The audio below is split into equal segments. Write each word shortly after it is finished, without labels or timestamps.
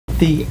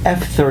The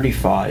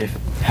F-35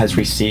 has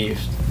received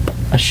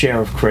a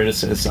share of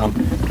criticism,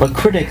 but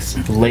critics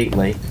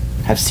lately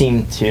have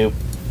seemed to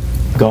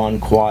gone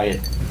quiet.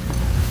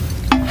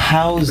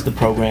 How's the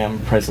program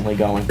presently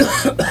going?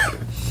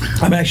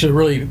 I'm actually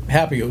really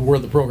happy with where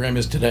the program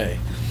is today.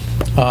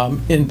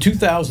 In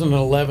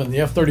 2011, the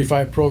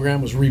F-35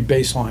 program was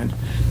re-baselined.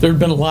 There had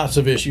been lots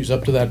of issues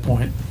up to that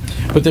point,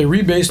 but they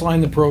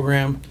re-baselined the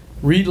program,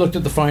 re-looked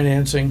at the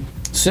financing,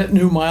 set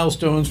new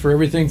milestones for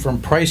everything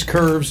from price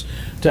curves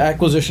to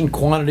acquisition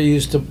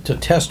quantities to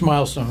test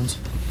milestones.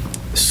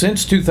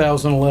 Since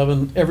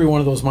 2011, every one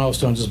of those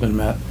milestones has been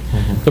met.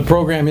 The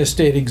program has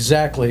stayed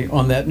exactly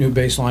on that new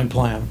baseline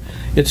plan.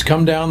 It's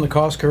come down the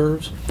cost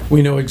curves.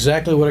 We know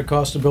exactly what it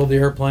costs to build the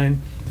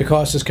airplane. The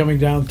cost is coming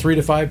down 3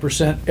 to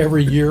 5%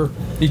 every year,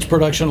 each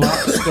production lot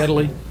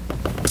steadily.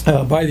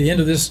 By the end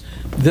of this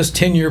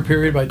 10-year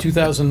period, by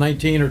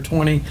 2019 or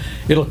 20,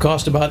 it'll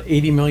cost about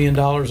 $80 million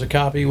a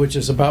copy, which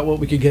is about what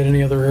we could get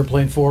any other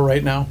airplane for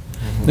right now,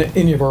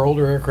 any of our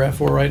older aircraft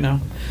for right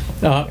now.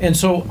 And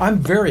so I'm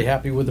very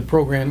happy with the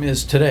program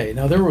is today.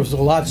 Now, there was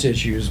lots of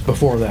issues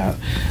before that.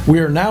 We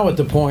are now at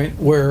the point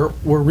where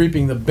we're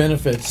reaping the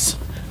benefits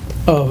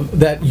of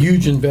that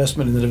huge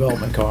investment in the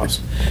development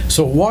cost.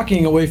 So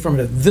walking away from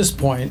it at this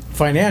point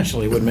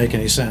financially wouldn't make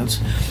any sense.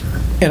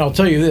 And I'll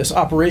tell you this,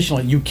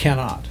 operationally, you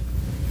cannot.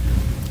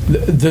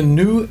 The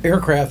new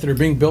aircraft that are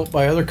being built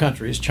by other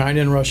countries,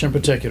 China and Russia in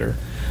particular,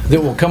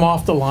 that will come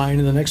off the line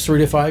in the next 3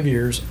 to 5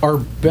 years are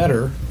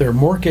better, they're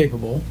more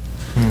capable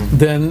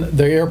than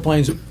the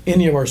airplanes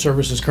any of our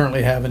services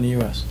currently have in the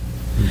U.S.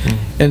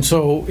 And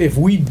so if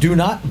we do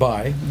not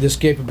buy this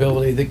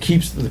capability that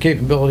keeps the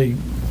capability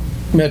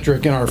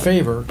metric in our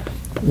favor,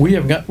 we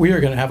are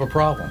going to have a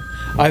problem.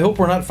 I hope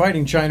we're not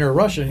fighting China or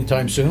Russia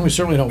anytime soon. We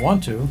certainly don't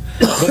want to,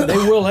 but they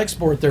will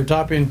export their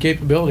top-end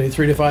capability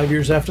 3 to 5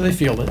 years after they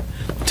field it.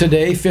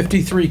 Today,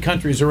 53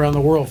 countries around the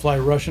world fly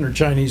Russian or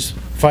Chinese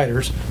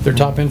fighters, their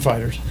top-end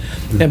fighters,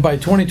 and by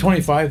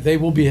 2025 they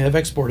will have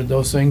exported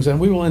those things, and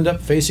we will end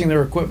up facing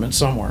their equipment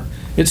somewhere.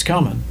 It's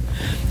coming.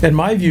 And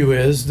my view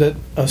is that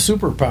a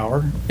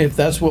superpower, if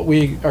that's what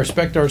we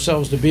expect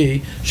ourselves to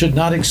be, should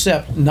not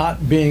accept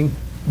not being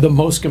the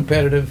most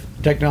competitive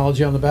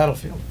technology on the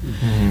battlefield.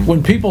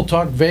 When people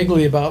talk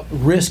vaguely about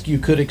risk you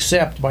could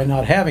accept by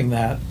not having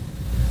that,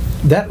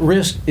 that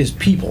risk is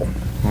people.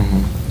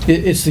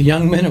 It's the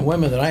young men and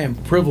women that I am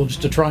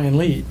privileged to try and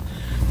lead.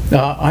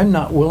 I'm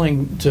not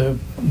willing to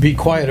be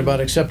quiet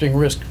about accepting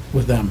risk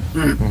with them.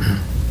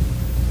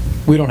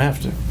 We don't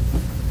have to.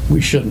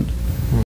 We shouldn't.